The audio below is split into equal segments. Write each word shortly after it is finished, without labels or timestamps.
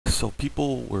So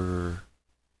people were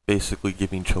basically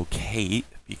giving Choke hate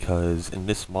because in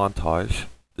this montage,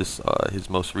 his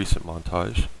most recent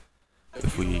montage,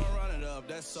 if we,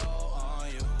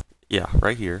 yeah,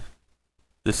 right here,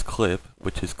 this clip,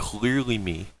 which is clearly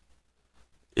me,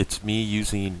 it's me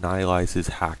using Nihilize's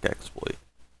hack exploit,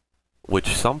 which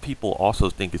some people also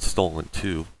think it's stolen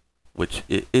too, which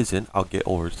it isn't. I'll get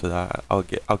over to that. I'll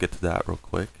get to that real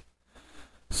quick.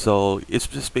 So it's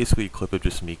just basically a clip of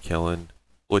just me killing,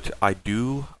 which I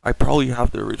probably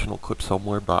have the original clip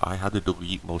somewhere, but I had to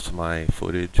delete most of my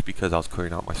footage because I was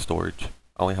clearing out my storage.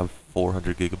 I only have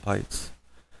 400 gigabytes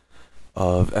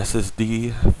of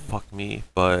SSD. Fuck me.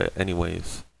 But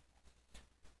anyways,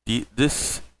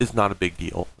 this is not a big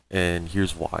deal, and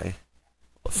here's why.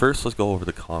 First, let's go over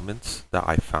the comments that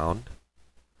I found.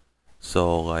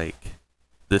 So like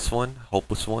this one,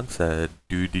 Hopeless One said,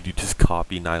 "Dude, did you just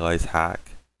copy Nihilize's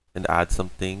hack and add some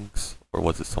things, or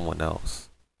was it someone else?"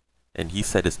 And he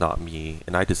said it's not me,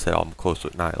 and I just said I'm close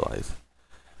with Nihilize,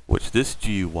 which this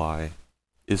GUI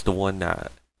is the one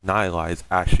that Nihilize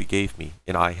actually gave me,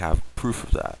 and I have proof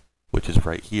of that, which is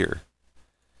right here.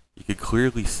 You could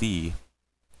clearly see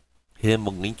him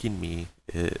linking me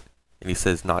it, and he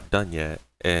says not done yet,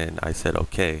 and I said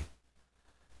okay.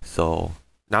 So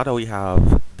now that we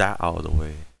have that out of the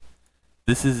way,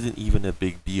 this isn't even a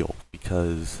big deal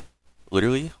because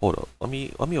literally, hold up, let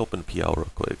me open PL real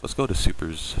quick. Let's go to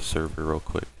Super's server real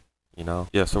quick. You know,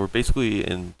 yeah. So we're basically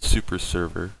in Super's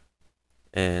server,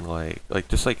 and like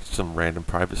just like some random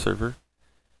private server.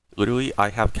 Literally, I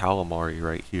have Calamari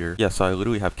right here. Yeah, so I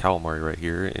literally have Calamari right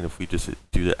here, and if we just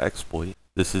do the exploit,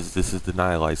 this is the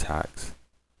Nihilize hacks.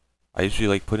 I usually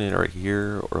like putting it right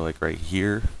here or like right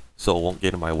here, so it won't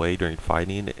get in my way during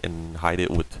fighting, and hide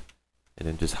it with, and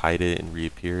then just hide it and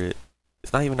reappear it.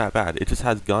 It's not even that bad. It just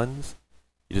has guns.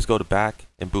 You just go to back,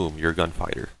 and boom, you're a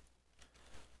gunfighter.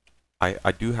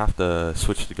 I do have to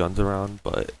switch the guns around,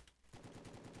 but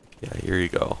yeah, here you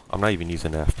go. I'm not even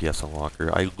using the FPS unlocker.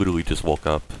 I literally just woke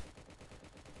up.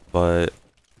 But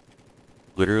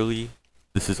literally,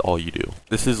 this is all you do.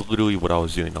 This is literally what I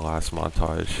was doing the last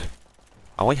montage.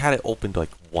 I only had it opened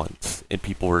like once, and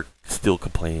people were still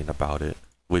complaining about it,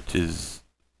 which is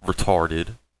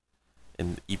retarded.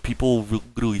 And people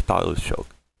literally thought it was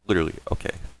Choke. Literally.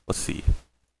 Okay, let's see.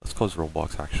 Let's close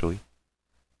Roblox actually.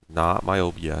 Not my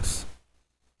OBS.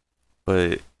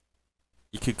 But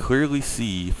you can clearly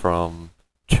see from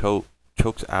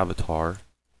Choke's avatar,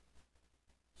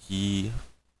 oh,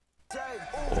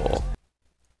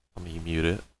 let me mute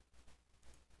it.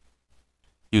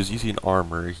 He was using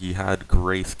armor, he had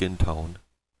gray skin tone,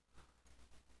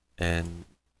 and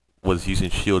was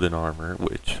using shield and armor,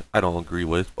 which I don't agree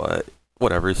with, but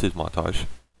whatever, it's his montage.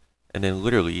 And then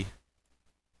literally,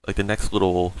 like the next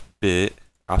little bit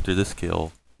after this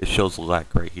kill, it shows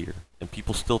Lek right here, and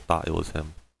people still thought it was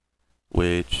him,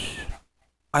 which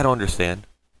I don't understand.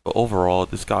 But overall,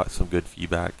 this got some good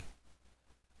feedback.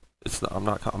 It's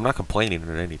not, I'm not complaining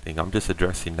or anything. I'm just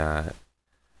addressing that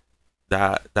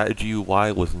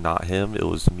GUI was not him. It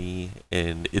was me,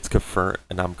 and it's confirmed.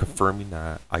 And I'm confirming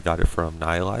that I got it from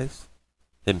Nihilize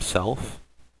himself.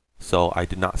 So I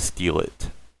did not steal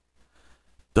it.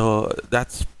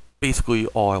 That's basically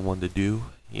all I wanted to do.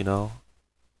 You know,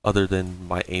 other than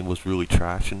my aim was really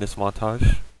trash in this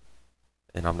montage,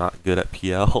 and I'm not good at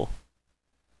PL.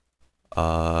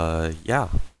 Yeah,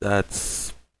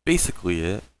 that's basically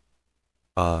it.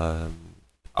 I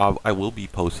will be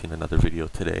posting another video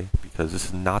today because this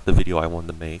is not the video I wanted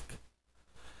to make.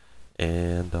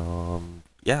 And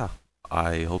yeah,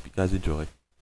 I hope you guys enjoy.